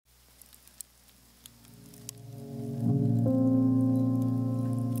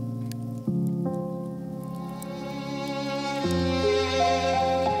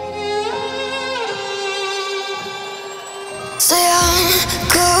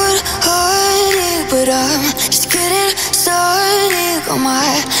Got my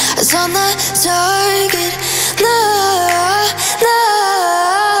eyes on the target. No, no.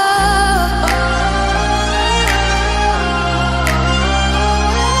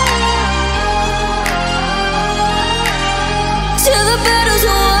 Till the battle's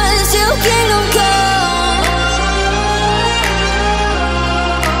won, till kingdom come.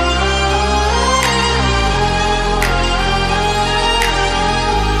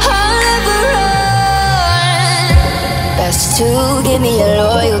 I'll never run. Best to give me your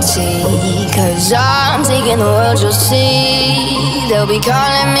loyalty, 'cause I'm taking the world, you'll see. They'll be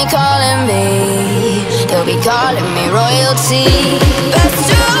calling me, they'll be calling me royalty. Best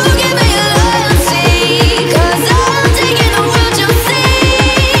to give me your loyalty, 'cause I'm taking the world, you'll see.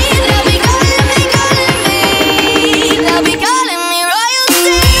 They'll be calling me, they'll be calling me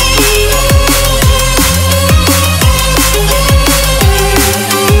royalty.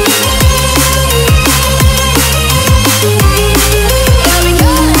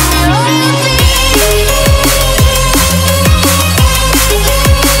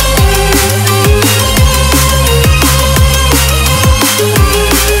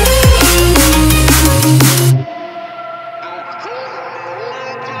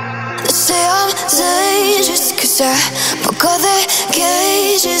 Say I'm dangerous, 'cause I broke all their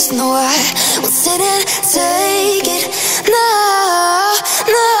cages. No, I won't sit and take it. No,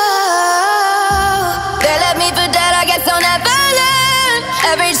 no. They left me for dead, I guess I'll never learn.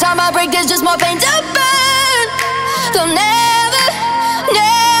 Every time I break, there's just more pain to burn. They'll never,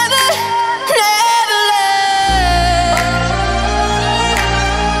 never, never learn.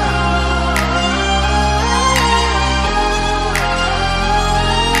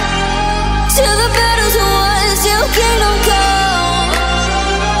 Till the battle's won, till kingdom come.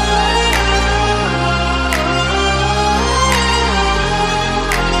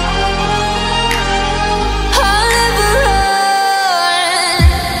 I'll never run.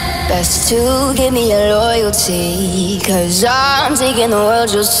 Best to give me your loyalty, 'cause I'm taking the world,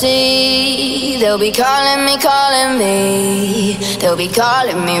 you'll see. They'll be calling me, they'll be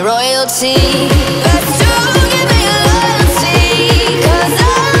calling me royalty. Best to give me your loyalty, 'cause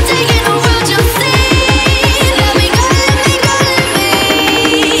I'm taking the world, you'll see. They'll be calling me,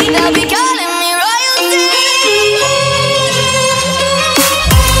 they'll be calling me royalty.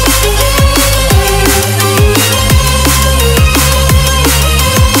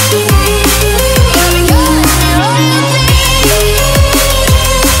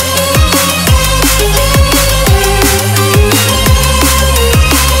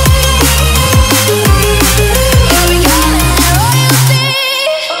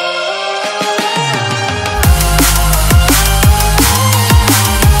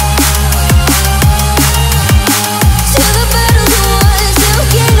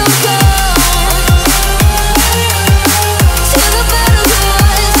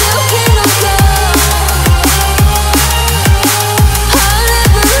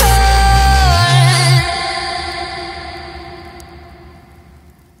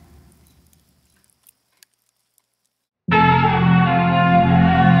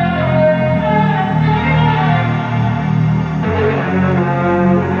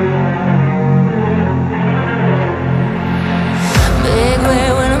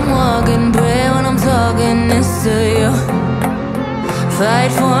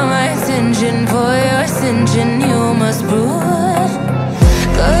 Fight for my ascension, for your ascension you must rule.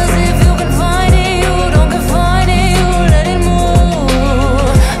 'Cause if you can find it, you don't confine it, you let it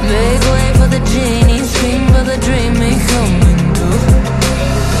move. Make way for the genie, scream for the dream may come into.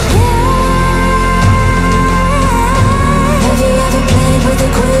 Have you ever played with a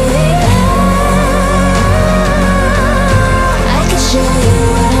queen? I can show you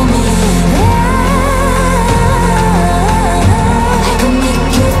what I mean.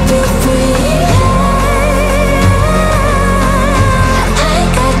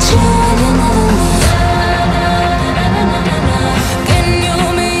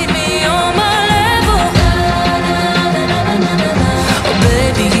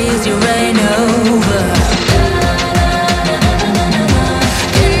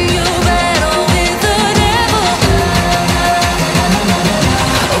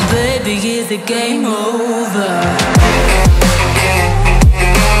 The game over.